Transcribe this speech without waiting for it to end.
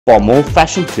For more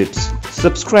fashion tips,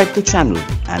 subscribe the channel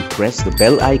and press the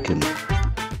bell icon.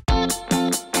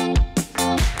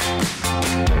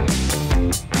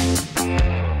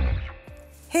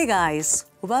 Hey guys,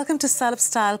 welcome to Celeb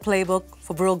Style Playbook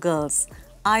for Bro Girls.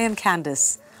 I am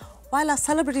Candice. While our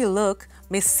celebrity look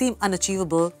may seem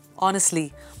unachievable,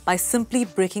 honestly, by simply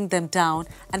breaking them down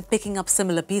and picking up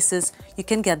similar pieces, you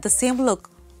can get the same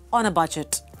look on a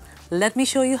budget. Let me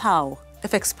show you how.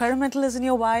 If experimental is in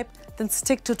your vibe, then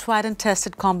stick to tried and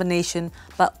tested combination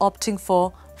by opting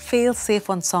for fail-safe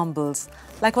ensembles,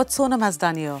 like what Sonam has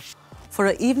done here. For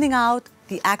an evening out,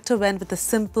 the actor went with a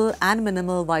simple and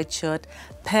minimal white shirt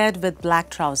paired with black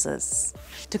trousers.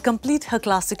 To complete her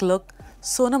classic look,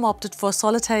 Sonam opted for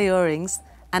solitaire earrings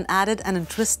and added an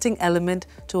interesting element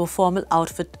to a formal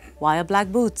outfit via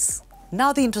black boots.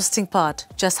 Now the interesting part,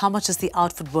 just how much is the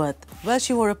outfit worth? Well,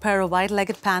 she wore a pair of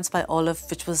wide-legged pants by Olive,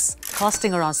 which was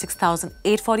costing around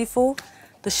 $6,844.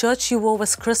 The shirt she wore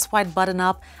was crisp white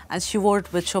button-up and she wore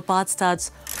it with Chopard studs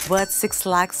worth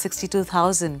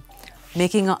 $6,62,000,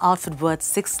 making her outfit worth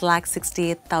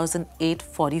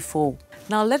 $6,68,844.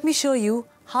 Now let me show you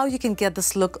how you can get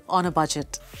this look on a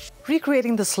budget.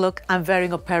 Recreating this look, I'm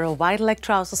wearing a pair of wide-leg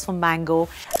trousers from Mango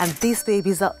and these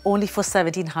babies are only for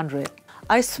 $1,700.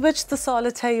 I switched the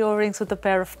solitaire earrings with a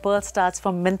pair of pearl studs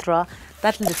from Myntra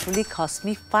that literally cost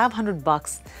me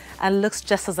 $500 and looks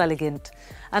just as elegant.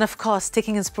 And of course,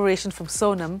 taking inspiration from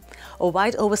Sonam, a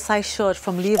white oversized shirt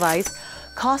from Levi's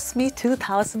cost me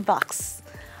 $2,000.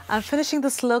 I'm finishing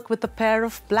this look with a pair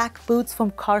of black boots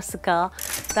from Corsica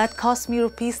that cost me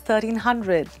rupees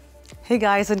 1,300. Hey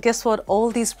guys, and guess what?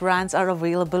 All these brands are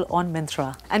available on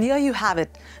Myntra. And here you have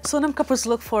it, Sonam Kapoor's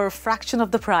look for a fraction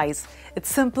of the price. It's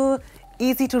simple,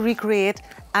 easy to recreate,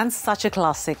 and such a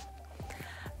classic.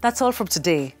 That's all from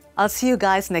today. I'll see you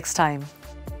guys next time.